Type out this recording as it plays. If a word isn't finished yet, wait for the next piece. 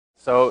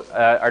So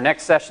our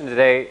next session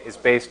today is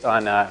based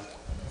on,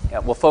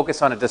 we'll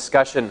focus on a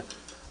discussion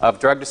of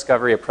drug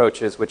discovery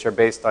approaches which are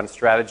based on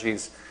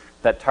strategies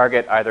that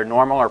target either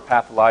normal or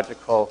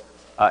pathological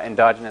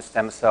endogenous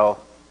stem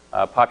cell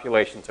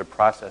populations or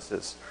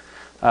processes.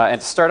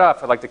 And to start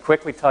off, I'd like to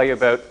quickly tell you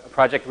about a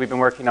project we've been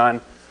working on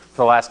for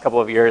the last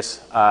couple of years,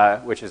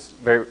 which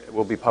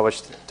will be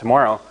published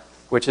tomorrow,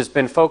 which has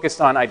been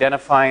focused on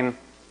identifying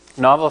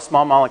novel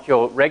small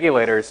molecule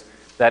regulators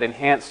that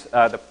enhance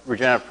the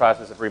regenerative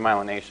process of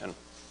remyelination.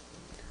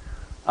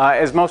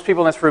 As most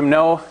people in this room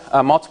know,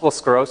 multiple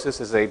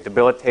sclerosis is a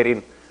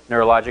debilitating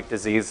neurologic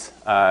disease,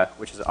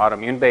 which is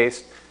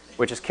autoimmune-based,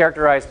 which is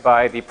characterized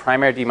by the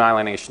primary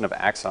demyelination of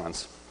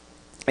axons.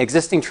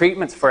 Existing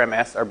treatments for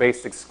MS are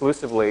based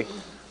exclusively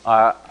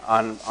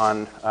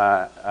on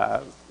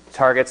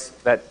targets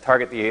that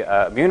target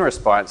the immune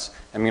response,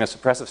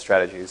 immunosuppressive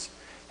strategies.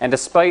 And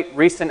despite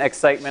recent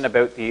excitement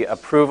about the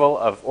approval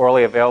of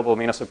orally available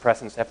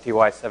immunosuppressants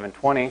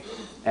FTY-720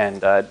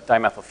 and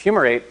dimethyl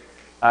fumarate,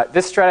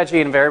 this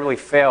strategy invariably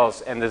fails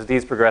and the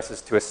disease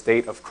progresses to a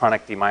state of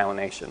chronic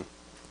demyelination.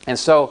 And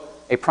so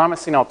a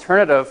promising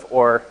alternative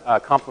or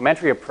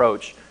complementary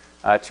approach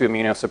to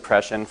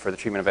immunosuppression for the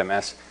treatment of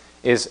MS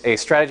is a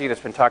strategy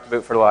that's been talked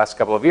about for the last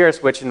couple of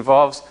years, which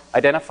involves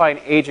identifying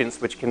agents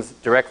which can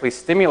directly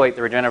stimulate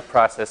the regenerative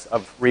process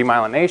of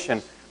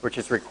remyelination, which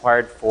is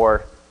required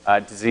for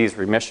disease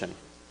remission.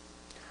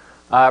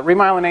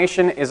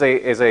 Remyelination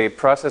is a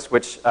process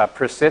which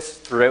persists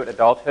throughout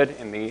adulthood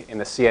in the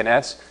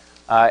CNS,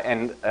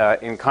 and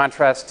in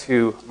contrast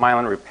to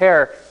myelin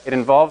repair, it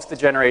involves the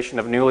generation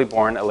of newly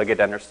born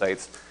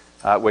oligodendrocytes,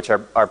 which are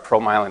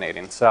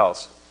promyelinating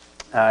cells.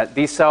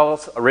 These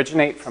cells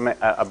originate from an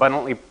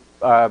abundantly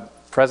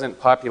present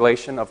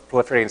population of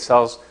proliferating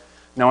cells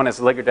known as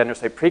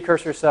oligodendrocyte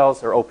precursor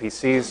cells, or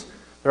OPCs.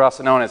 They're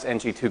also known as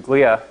NG2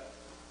 glia.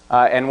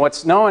 And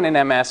what's known in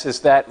MS is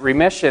that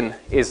remission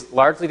is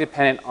largely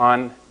dependent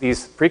on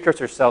these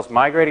precursor cells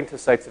migrating to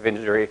sites of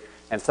injury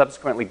and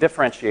subsequently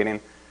differentiating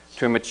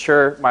to a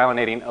mature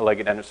myelinating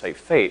oligodendrocyte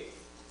fate.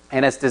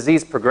 And as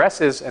disease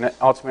progresses and it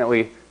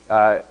ultimately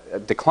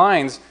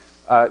declines,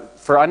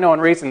 for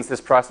unknown reasons,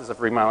 this process of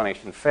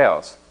remyelination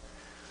fails.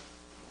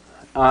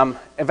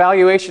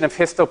 Evaluation of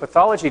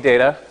histopathology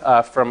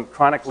data from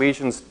chronic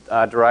lesions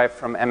derived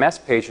from MS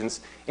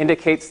patients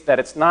indicates that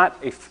it's not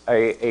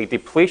a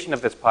depletion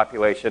of this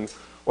population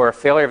or a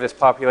failure of this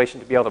population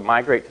to be able to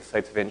migrate to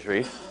sites of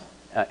injury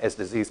as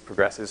disease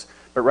progresses,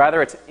 but rather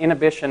it's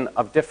inhibition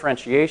of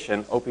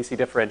differentiation, OPC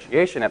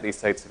differentiation at these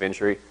sites of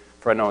injury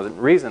for unknown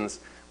reasons,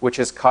 which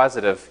is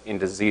causative in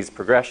disease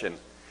progression.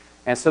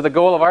 And so the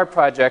goal of our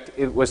project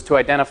was to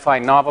identify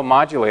novel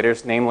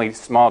modulators, namely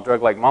small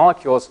drug-like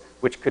molecules,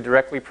 which could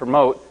directly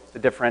promote the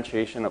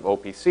differentiation of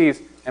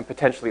OPCs and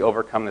potentially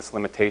overcome this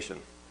limitation.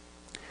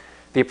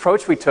 The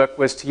approach we took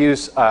was to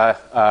use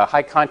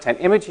high-content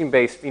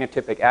imaging-based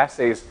phenotypic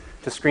assays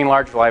to screen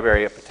large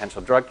library of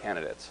potential drug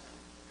candidates.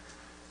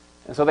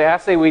 And so the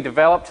assay we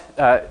developed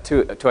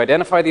to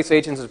identify these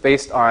agents is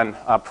based on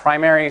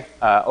primary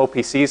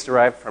OPCs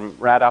derived from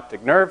rat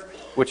optic nerve,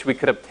 which we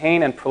could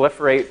obtain and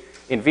proliferate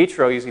in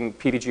vitro using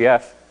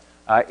PDGF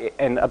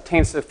and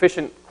obtain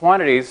sufficient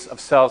quantities of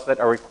cells that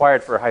are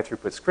required for high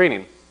throughput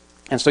screening.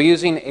 And so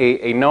using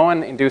a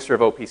known inducer of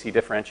OPC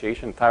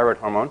differentiation, thyroid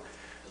hormone,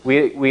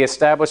 we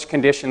established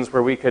conditions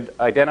where we could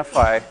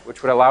identify,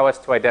 which would allow us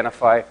to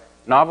identify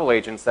novel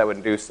agents that would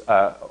induce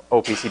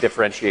OPC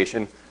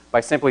differentiation by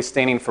simply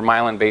staining for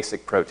myelin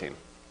basic protein.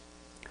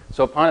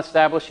 So upon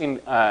establishing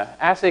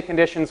assay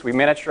conditions, we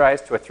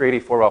miniaturized to a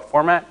 384-well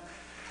format,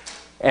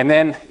 and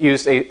then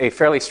used a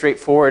fairly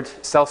straightforward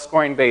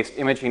self-scoring-based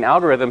imaging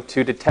algorithm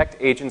to detect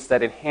agents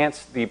that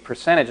enhance the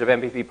percentage of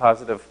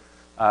MPP-positive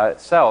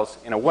cells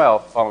in a well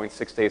following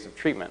 6 days of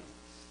treatment.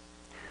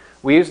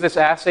 We used this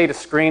assay to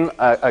screen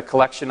a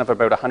collection of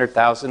about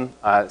 100,000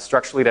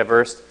 structurally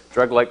diverse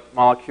drug-like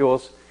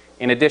molecules,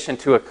 in addition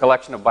to a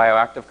collection of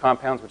bioactive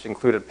compounds, which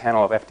included a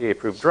panel of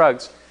FDA-approved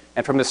drugs.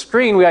 And from the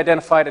screen, we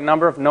identified a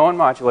number of known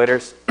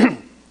modulators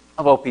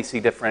of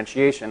OPC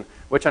differentiation,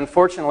 which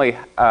unfortunately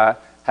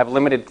have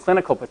limited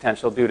clinical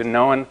potential due to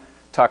known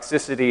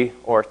toxicity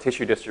or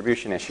tissue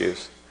distribution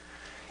issues.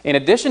 In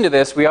addition to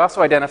this, we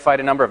also identified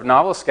a number of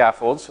novel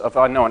scaffolds of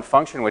unknown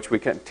function, which we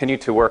continue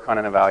to work on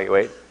and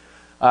evaluate.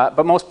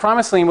 But most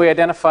promisingly, we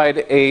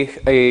identified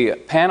a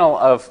panel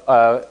of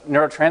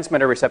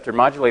neurotransmitter receptor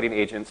modulating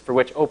agents for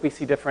which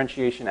OPC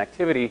differentiation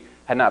activity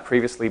had not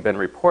previously been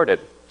reported.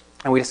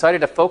 And we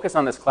decided to focus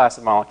on this class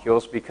of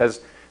molecules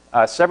because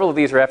several of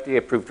these are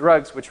FDA-approved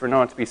drugs, which were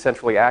known to be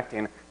centrally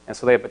acting, and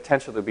so they have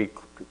potential to be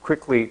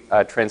quickly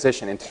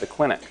transitioned into the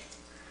clinic.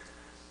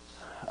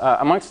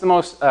 Amongst the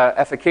most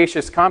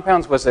efficacious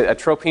compounds was a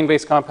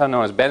tropine-based compound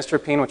known as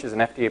Benztropine, which is an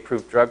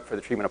FDA-approved drug for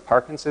the treatment of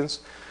Parkinson's.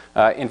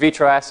 In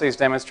vitro assays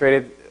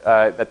demonstrated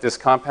that this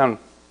compound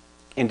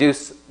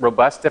induced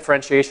robust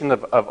differentiation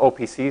of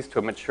OPCs to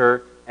a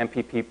mature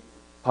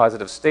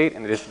MPP-positive state,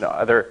 in addition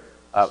to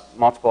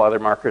multiple other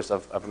markers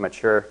of a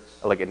mature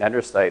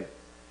oligodendrocyte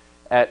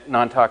at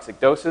non-toxic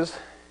doses.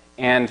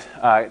 And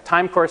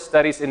time course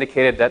studies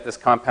indicated that this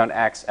compound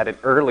acts at an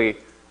early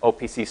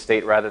OPC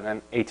state rather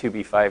than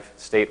A2B5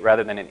 state,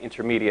 rather than an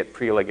intermediate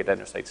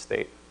pre-oligodendrocyte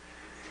state.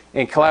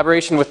 In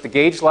collaboration with the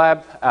Gage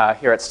lab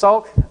here at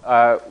Salk,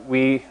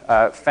 we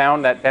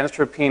found that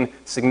benztropine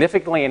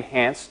significantly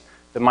enhanced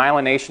the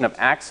myelination of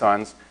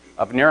axons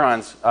of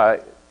neurons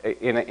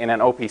in an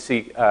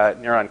OPC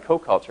neuron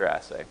co-culture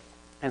assay.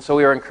 And so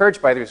we were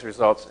encouraged by these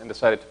results and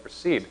decided to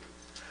proceed.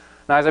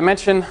 Now, as I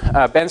mentioned,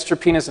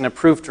 benztropine is an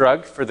approved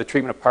drug for the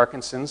treatment of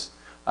Parkinson's.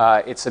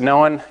 It's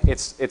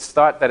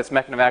thought that its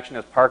mechanism of action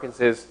as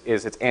Parkinson's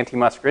is its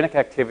anti-muscarinic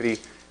activity,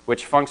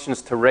 which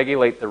functions to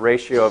regulate the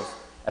ratio of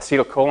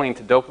acetylcholine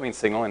to dopamine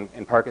signal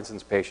in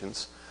Parkinson's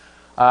patients.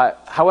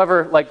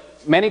 However,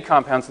 like many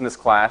compounds in this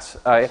class,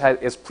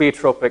 it is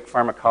pleiotropic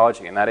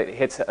pharmacology in that it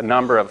hits a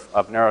number of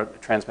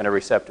neurotransmitter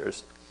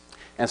receptors.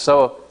 And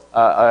so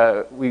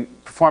we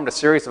performed a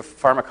series of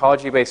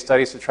pharmacology-based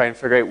studies to try and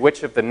figure out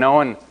which of the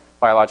known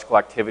biological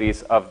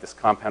activities of this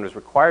compound is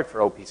required for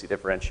OPC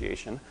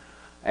differentiation.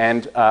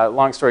 And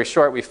long story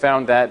short, we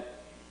found that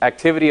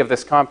activity of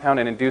this compound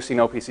in inducing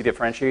OPC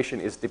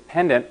differentiation is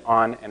dependent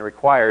on and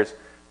requires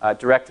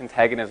direct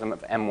antagonism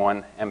of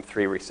M1,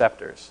 M3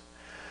 receptors.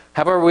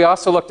 However, we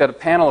also looked at a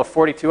panel of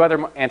 42 other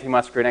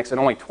antimuscarinics, and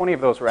only 20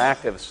 of those were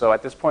active. So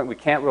at this point, we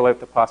can't rule out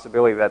the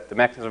possibility that the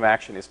mechanism of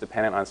action is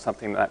dependent on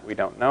something that we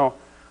don't know.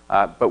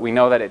 But we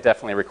know that it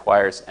definitely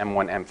requires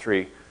M1,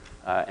 M3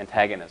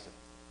 antagonism.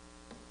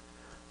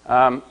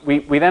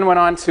 We then went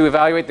on to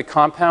evaluate the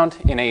compound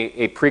in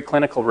a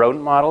preclinical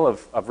rodent model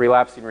of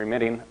relapsing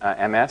remitting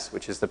MS,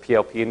 which is the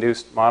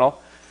PLP-induced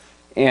model.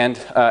 And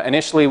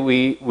initially,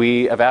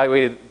 we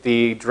evaluated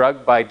the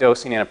drug by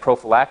dosing in a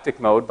prophylactic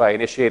mode by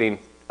initiating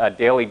a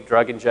daily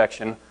drug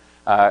injection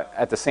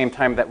at the same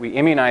time that we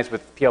immunized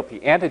with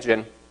PLP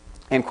antigen.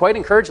 And quite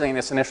encouragingly in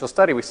this initial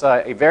study, we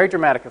saw a very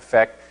dramatic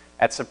effect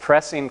at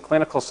suppressing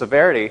clinical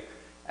severity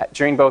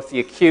during both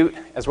the acute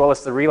as well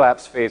as the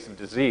relapse phase of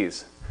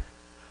disease.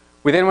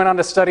 We then went on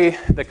to study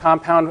the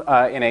compound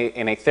in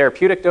a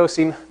therapeutic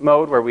dosing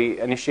mode where we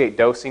initiate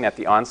dosing at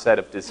the onset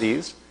of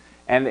disease.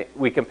 And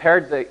we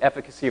compared the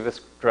efficacy of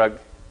this drug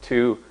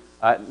to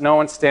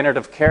known standard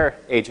of care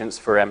agents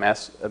for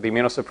MS, the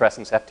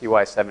immunosuppressants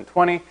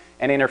FTY-720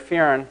 and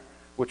interferon,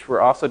 which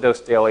were also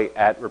dosed daily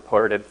at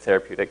reported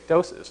therapeutic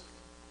doses.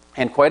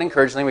 And quite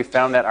encouragingly, we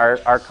found that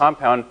our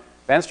compound,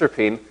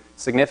 benztropine,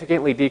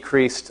 significantly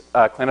decreased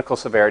clinical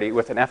severity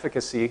with an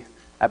efficacy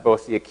at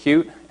both the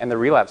acute and the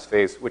relapse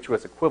phase, which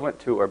was equivalent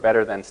to or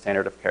better than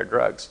standard of care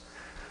drugs.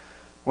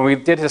 When we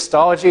did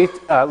histology,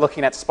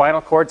 looking at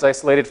spinal cords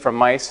isolated from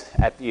mice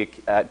at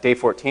day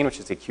 14, which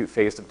is the acute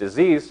phase of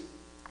disease,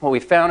 what we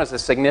found is a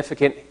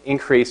significant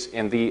increase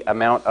in the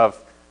amount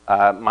of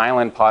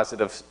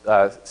myelin-positive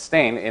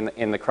stain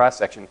in the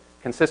cross-section,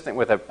 consistent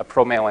with a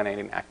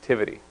promyelinating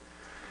activity.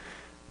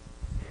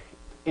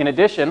 In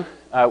addition,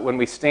 when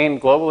we stain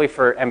globally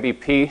for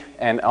MBP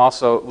and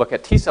also look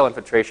at T-cell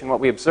infiltration, what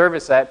we observe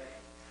is that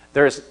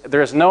there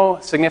is no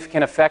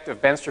significant effect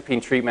of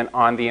benztropine treatment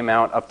on the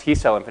amount of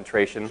T-cell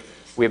infiltration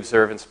we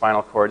observe in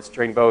spinal cords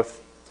during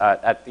both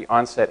at the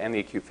onset and the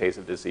acute phase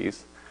of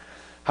disease.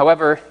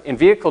 However, in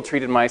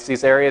vehicle-treated mice,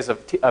 these areas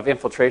of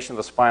infiltration of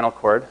the spinal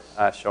cord,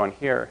 shown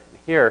here and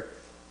here,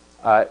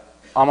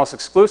 almost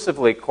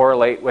exclusively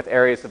correlate with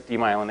areas of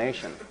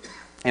demyelination.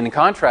 And in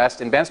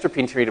contrast, in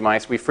benztropine-treated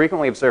mice, we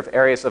frequently observe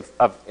areas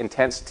of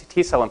intense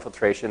T-cell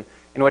infiltration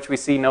in which we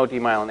see no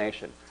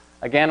demyelination.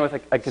 Again,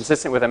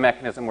 consistent with a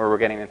mechanism where we're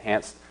getting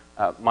enhanced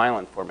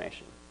myelin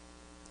formation.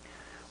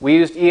 We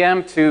used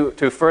EM to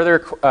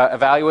further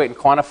evaluate and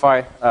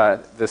quantify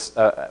this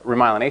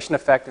remyelination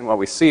effect, and what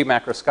we see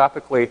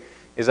macroscopically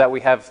is that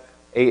we have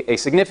a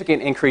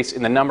significant increase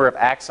in the number of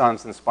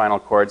axons in spinal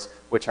cords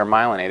which are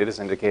myelinated, as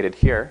indicated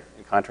here,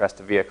 in contrast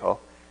to vehicle.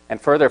 And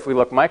further, if we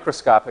look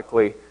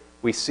microscopically,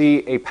 we see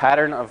a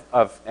pattern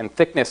and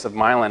thickness of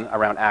myelin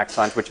around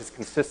axons, which is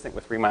consistent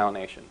with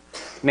remyelination.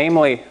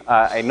 Namely,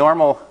 a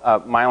normal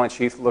myelin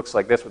sheath looks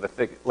like this with a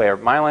thick layer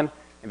of myelin.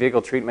 In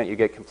vehicle treatment, you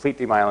get complete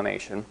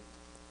demyelination.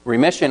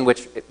 Remission,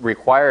 which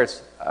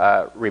requires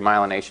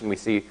remyelination, we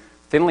see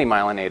thinly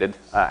myelinated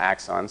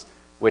axons,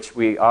 which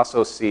we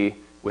also see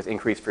with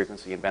increased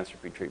frequency in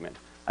benztropine treatment.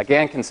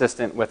 Again,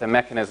 consistent with a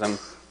mechanism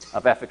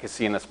of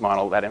efficacy in this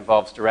model that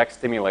involves direct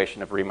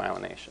stimulation of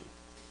remyelination.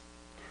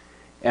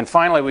 And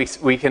finally,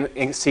 we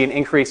can see an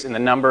increase in the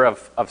number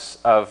of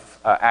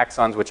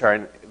axons which are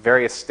in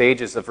various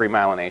stages of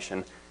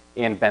remyelination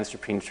in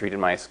benztropine-treated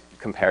mice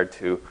compared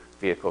to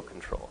vehicle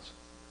controls.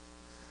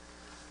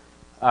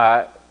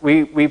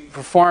 We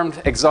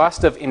performed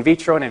exhaustive in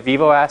vitro and in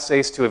vivo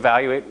assays to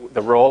evaluate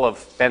the role of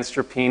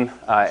benztropine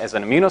as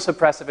an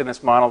immunosuppressive in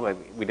this model.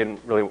 We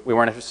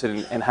weren't interested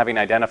in having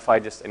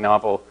identified just a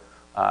novel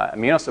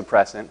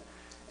immunosuppressant.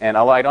 And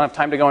although I don't have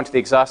time to go into the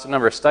exhaustive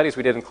number of studies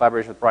we did in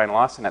collaboration with Brian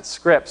Lawson at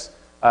Scripps,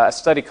 a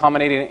study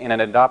culminating in an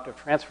adoptive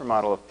transfer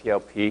model of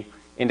PLP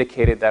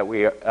indicated that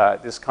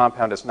this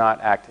compound does not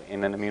act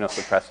in an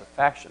immunosuppressive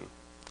fashion.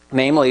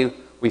 Namely,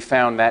 we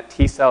found that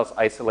T cells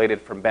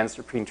isolated from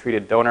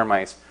benztropine-treated donor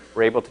mice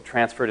were able to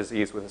transfer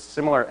disease with a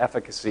similar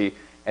efficacy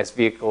as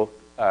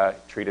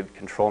vehicle-treated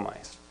control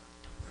mice.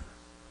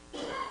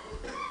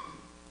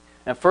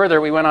 And further,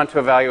 we went on to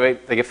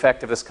evaluate the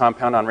effect of this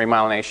compound on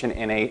remyelination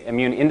in an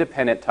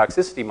immune-independent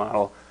toxicity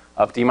model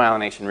of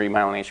demyelination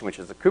remyelination, which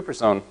is the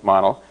Cooperzone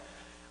model.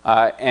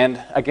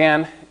 And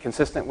again,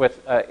 consistent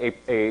with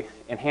a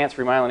enhanced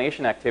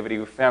remyelination activity,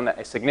 we found that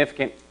a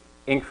significant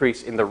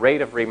increase in the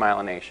rate of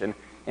remyelination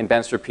in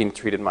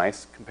Benztropine-treated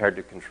mice compared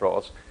to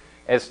controls,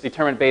 as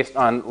determined based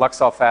on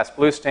Luxol fast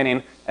blue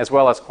staining, as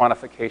well as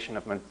quantification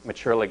of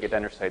mature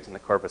oligodendrocytes in the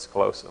corpus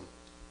callosum.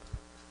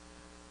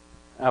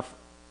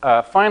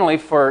 Finally,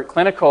 for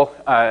clinical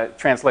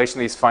translation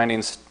of these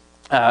findings,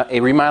 a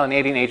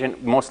remyelinating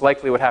agent most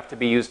likely would have to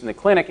be used in the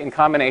clinic in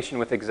combination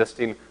with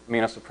existing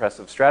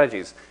immunosuppressive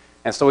strategies.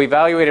 And so we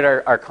evaluated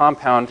our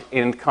compound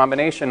in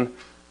combination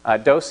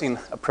dosing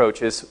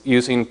approaches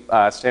using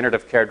standard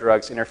of care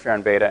drugs,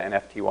 interferon beta and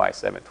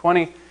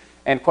FTY720.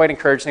 And quite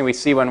encouragingly, we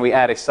see when we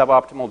add a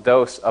suboptimal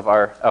dose of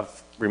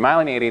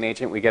remyelinating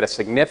agent, we get a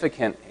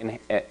significant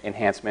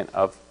enhancement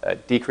of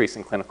decrease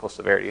in clinical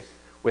severity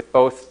with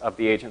both of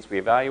the agents we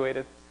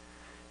evaluated.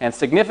 And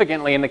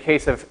significantly, in the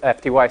case of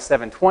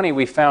FTY720,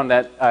 we found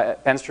that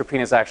Benztropine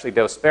is actually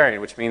dose-sparing,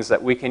 which means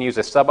that we can use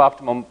a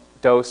suboptimal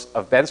dose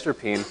of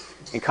Benztropine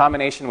in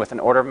combination with an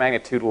order of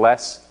magnitude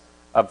less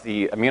of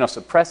the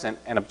immunosuppressant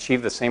and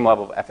achieve the same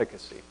level of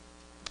efficacy.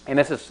 And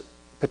this is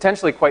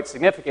potentially quite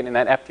significant in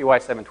that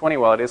FTY720,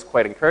 while it is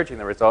quite encouraging,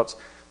 the results,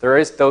 there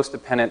is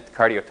dose-dependent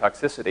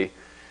cardiotoxicity.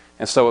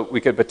 And so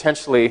we could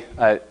potentially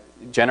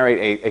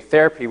generate a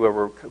therapy where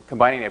we're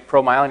combining a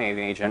promyelinating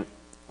agent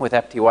with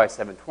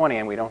FTY720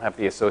 and we don't have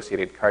the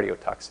associated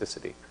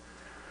cardiotoxicity.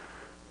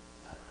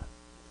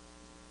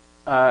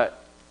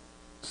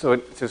 So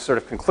to sort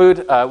of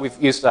conclude, we've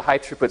used a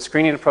high-throughput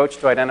screening approach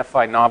to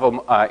identify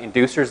novel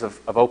inducers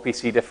of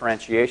OPC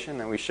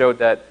differentiation, and we showed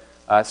that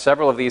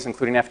several of these,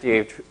 including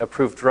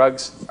FDA-approved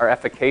drugs, are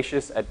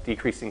efficacious at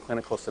decreasing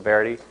clinical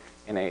severity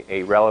in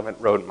a relevant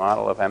rodent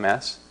model of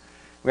MS.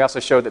 We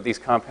also showed that these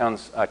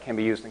compounds can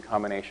be used in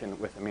combination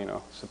with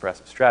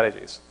immunosuppressive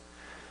strategies.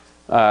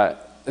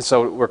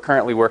 So we're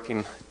currently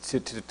working to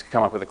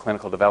come up with a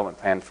clinical development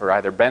plan for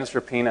either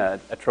Benztropine,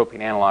 a tropine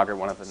analog, or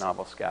one of the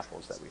novel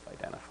scaffolds that we've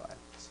identified.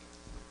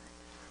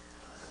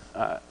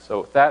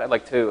 So with that, I'd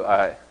like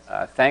to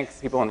thank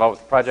people involved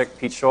with the project,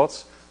 Pete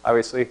Schultz,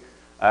 obviously,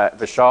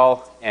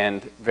 Vishal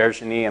and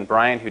Virginie and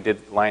Brian, who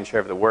did the lion's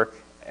share of the work,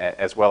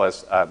 as well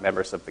as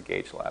members of the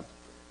Gage Lab.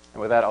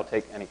 And with that, I'll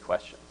take any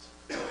questions.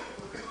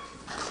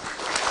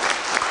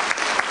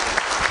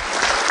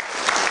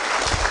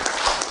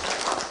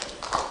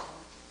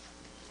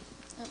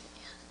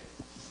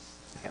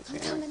 Can't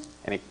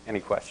see any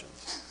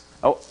questions.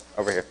 Oh,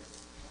 over here.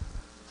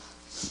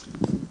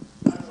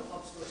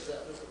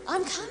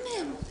 I'm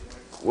coming.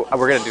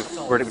 We're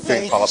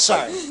doing follow-up.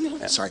 Sorry.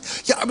 Yeah. Sorry.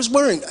 Yeah, I was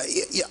wondering,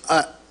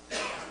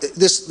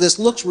 this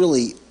looks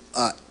really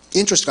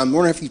interesting. I'm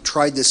wondering if you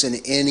tried this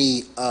in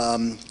any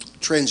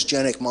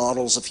transgenic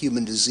models of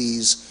human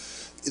disease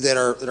that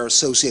are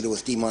associated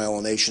with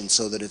demyelination,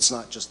 so that it's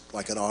not just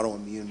like an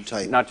autoimmune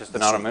type. Not just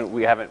an autoimmune.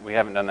 We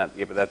haven't done that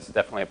yet, but that's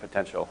definitely a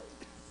potential.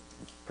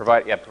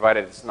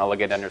 Provided it's an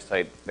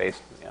oligodendrocyte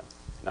based, yeah,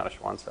 not a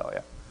Schwann cell,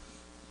 yeah.